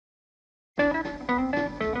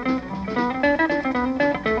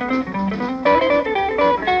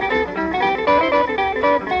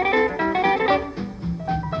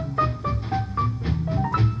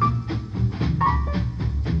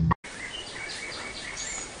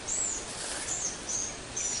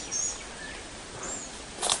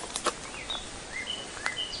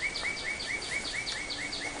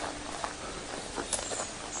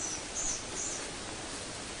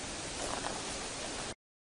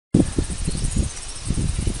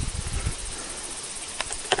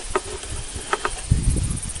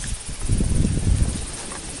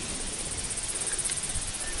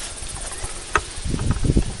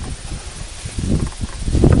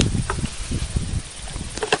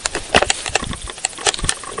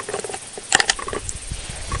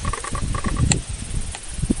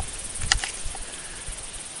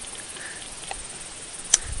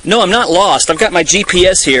No, I'm not lost. I've got my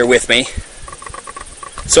GPS here with me,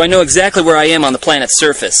 so I know exactly where I am on the planet's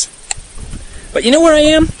surface. But you know where I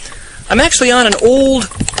am? I'm actually on an old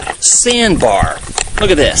sandbar.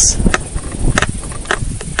 Look at this.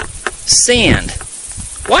 Sand.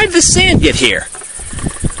 Why did the sand get here?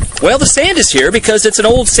 Well, the sand is here because it's an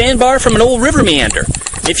old sandbar from an old river meander.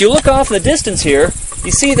 If you look off in the distance here,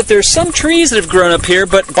 you see that there's some trees that have grown up here,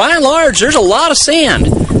 but by and large, there's a lot of sand.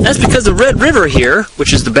 That's because the Red River here,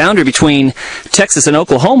 which is the boundary between Texas and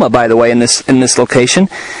Oklahoma, by the way, in this location,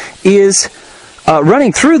 is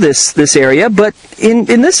running through this area. But in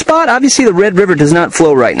this spot, obviously the Red River does not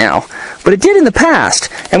flow right now. But it did in the past,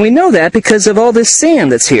 and we know that because of all this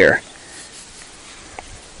sand that's here.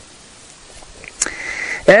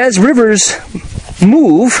 As rivers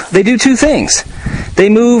move, they do two things. They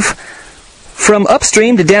move from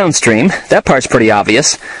upstream to downstream. That part's pretty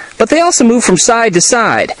obvious. But they also move from side to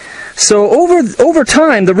side. So over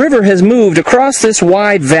time, the river has moved across this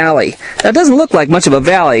wide valley. Now, it doesn't look like much of a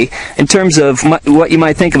valley in terms of what you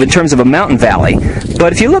might think of in terms of a mountain valley.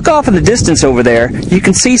 But if you look off in the distance over there, you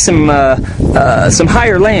can see some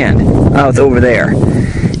higher land out over there.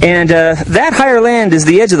 And that higher land is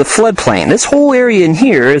the edge of the floodplain. This whole area in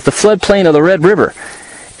here is the floodplain of the Red River.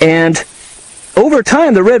 And over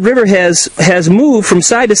time, the Red River has moved from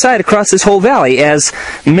side to side across this whole valley, as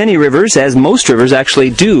many rivers, as most rivers actually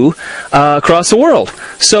do across the world.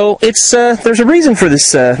 So there's a reason for this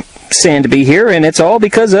sand to be here, and it's all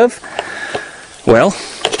because of, well,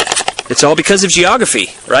 it's all because of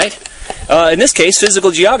geography, right? In this case,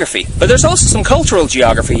 physical geography. But there's also some cultural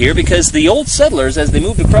geography here, because the old settlers, as they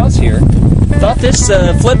moved across here, thought this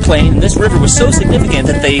floodplain, this river, was so significant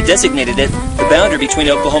that they designated it the boundary between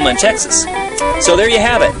Oklahoma and Texas. So there you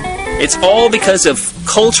have it. It's all because of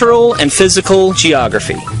cultural and physical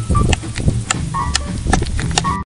geography.